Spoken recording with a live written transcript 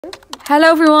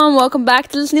Hello everyone, welcome back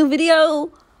to this new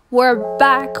video. We're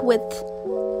back with...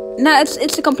 No,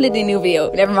 it's a completely new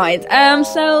video, never mind.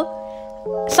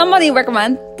 So, somebody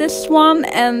recommended this one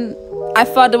and I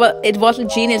thought it was a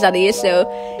genius idea.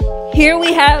 So, here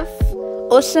we have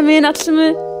Osamu and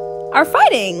Atsumu are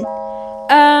fighting.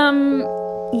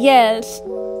 Yes.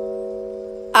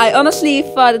 I honestly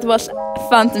thought it was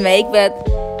fun to make, but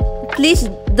please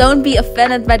don't be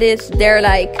offended by this. They're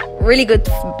like really good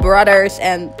brothers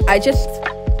and I just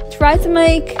tried to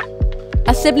make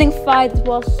a sibling fight that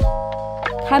was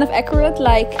kind of accurate,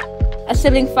 like a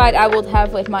sibling fight I would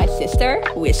have with my sister,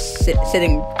 who is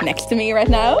sitting next to me right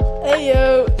now. Hey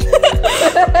yo.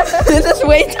 This is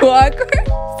way too awkward.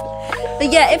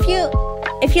 But yeah,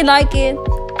 if you like it,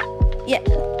 yeah,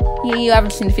 you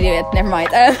haven't seen the video yet, never mind.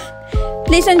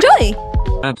 Please enjoy.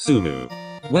 Atsumu,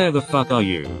 where the fuck are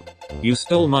you? You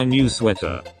stole my new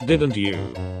sweater, didn't you?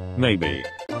 Maybe.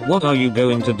 What are you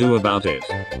going to do about it?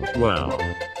 Well,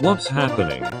 what's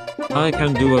happening? I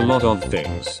can do a lot of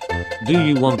things. Do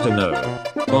you want to know?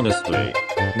 Honestly,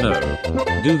 no.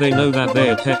 Do they know that they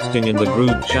are texting in the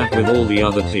group chat with all the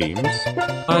other teams?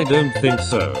 I don't think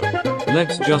so.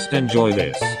 Let's just enjoy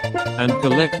this. And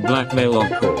collect blackmail,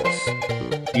 of course.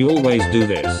 You always do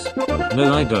this.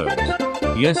 No, I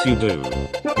don't. Yes, you do.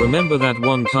 Remember that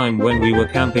one time when we were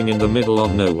camping in the middle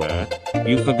of nowhere?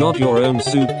 You forgot your own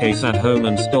suitcase at home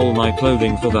and stole my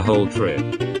clothing for the whole trip.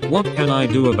 What can I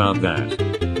do about that?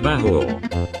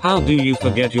 Bahor. How do you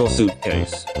forget your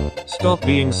suitcase? Stop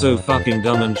being so fucking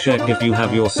dumb and check if you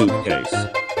have your suitcase.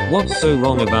 What's so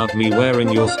wrong about me wearing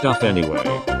your stuff anyway?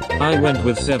 I went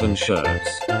with 7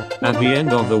 shirts. At the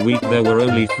end of the week there were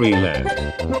only 3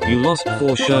 left. You lost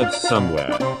 4 shirts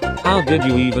somewhere. How did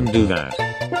you even do that?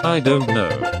 I don't know.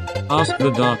 Ask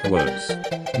the Dark Woods.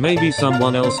 Maybe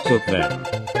someone else took them.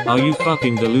 Are you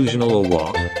fucking delusional or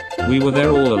what? We were there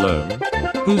all alone?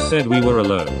 Who said we were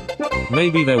alone?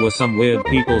 Maybe there were some weird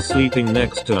people sleeping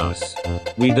next to us.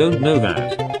 We don't know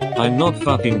that. I'm not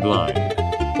fucking blind.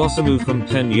 Osamu from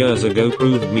 10 years ago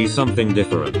proved me something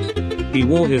different. He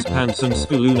wore his pants and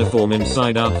school uniform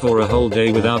inside out for a whole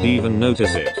day without even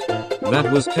notice it.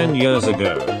 That was 10 years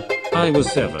ago. I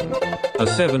was 7. A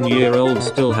 7-year-old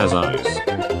still has eyes.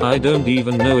 I don't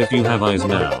even know if you have eyes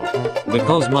now.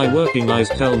 Because my working eyes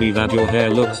tell me that your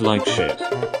hair looks like shit.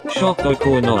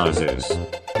 Shokoko noises.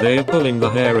 They are pulling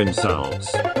the hair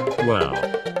insults. Well,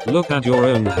 look at your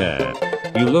own hair.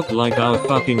 You look like our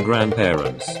fucking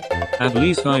grandparents. At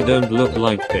least I don't look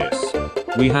like this.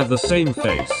 We have the same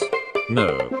face.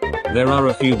 No. There are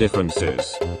a few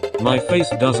differences. My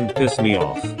face doesn't piss me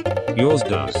off. Yours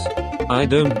does. I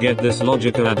don't get this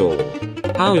logic at all.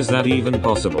 How is that even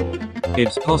possible?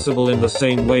 It's possible in the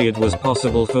same way it was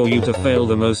possible for you to fail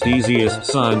the most easiest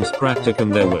science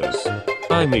practicum there was.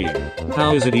 I mean,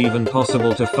 how is it even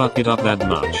possible to fuck it up that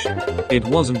much? It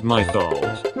wasn't my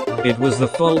fault. It was the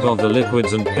fault of the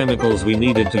liquids and chemicals we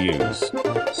needed to use.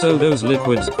 So those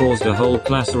liquids caused a whole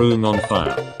classroom on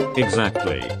fire.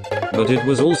 Exactly. But it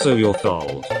was also your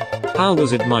fault. How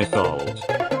was it my fault?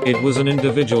 It was an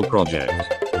individual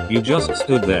project. You just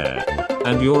stood there.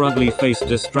 And your ugly face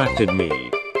distracted me.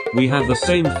 We have the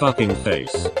same fucking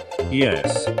face.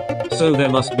 Yes. So there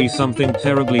must be something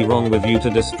terribly wrong with you to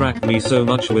distract me so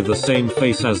much with the same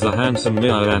face as the handsome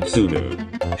Mia Atsumu.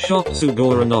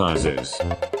 Shotsugora noises.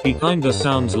 He kinda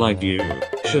sounds like you.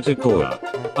 Shitakora.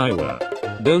 Iwa.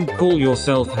 Don't call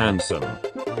yourself handsome.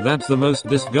 That's the most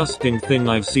disgusting thing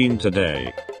I've seen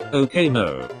today. Okay,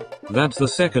 no. That's the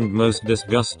second most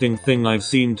disgusting thing I've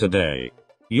seen today.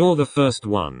 You're the first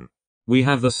one. We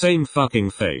have the same fucking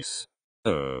face.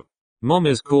 Oh. Mom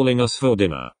is calling us for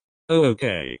dinner. Oh,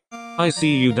 okay. I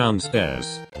see you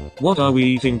downstairs. What are we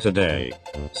eating today?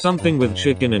 Something with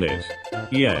chicken in it.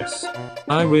 Yes.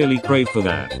 I really crave for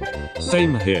that.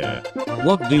 Same here.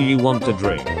 What do you want to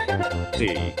drink?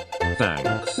 Tea.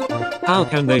 Thanks. How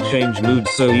can they change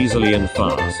moods so easily and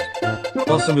fast?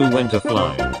 Osamu went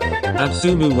a-flying.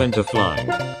 Atsumu went a-flying.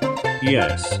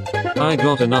 Yes. I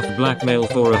got enough blackmail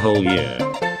for a whole year.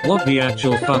 What the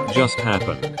actual fuck just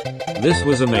happened? This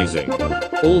was amazing.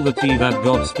 All the tea that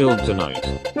got spilled tonight.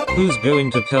 Who's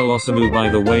going to tell Osamu by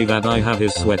the way that I have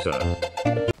his sweater?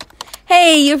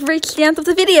 Hey, you've reached the end of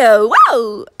the video.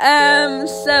 Wow!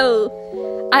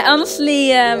 So I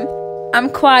honestly I'm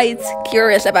quite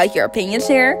curious about your opinions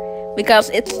here, because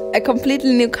it's a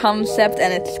completely new concept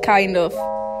and it's kind of,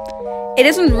 it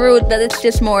isn't rude, but it's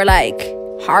just more like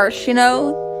harsh, you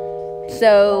know?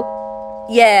 So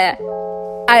yeah,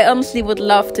 I honestly would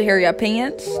love to hear your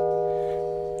opinions.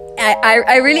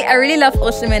 I really love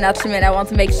Osamu and Atsumu, and I want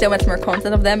to make so much more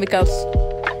content of them because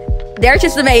they're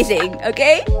just amazing,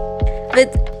 okay?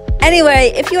 But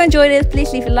Anyway, if you enjoyed it,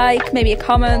 please leave a like, maybe a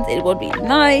comment. It would be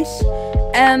nice.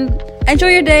 And enjoy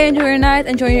your day, enjoy your night,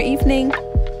 enjoy your evening.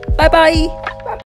 Bye bye.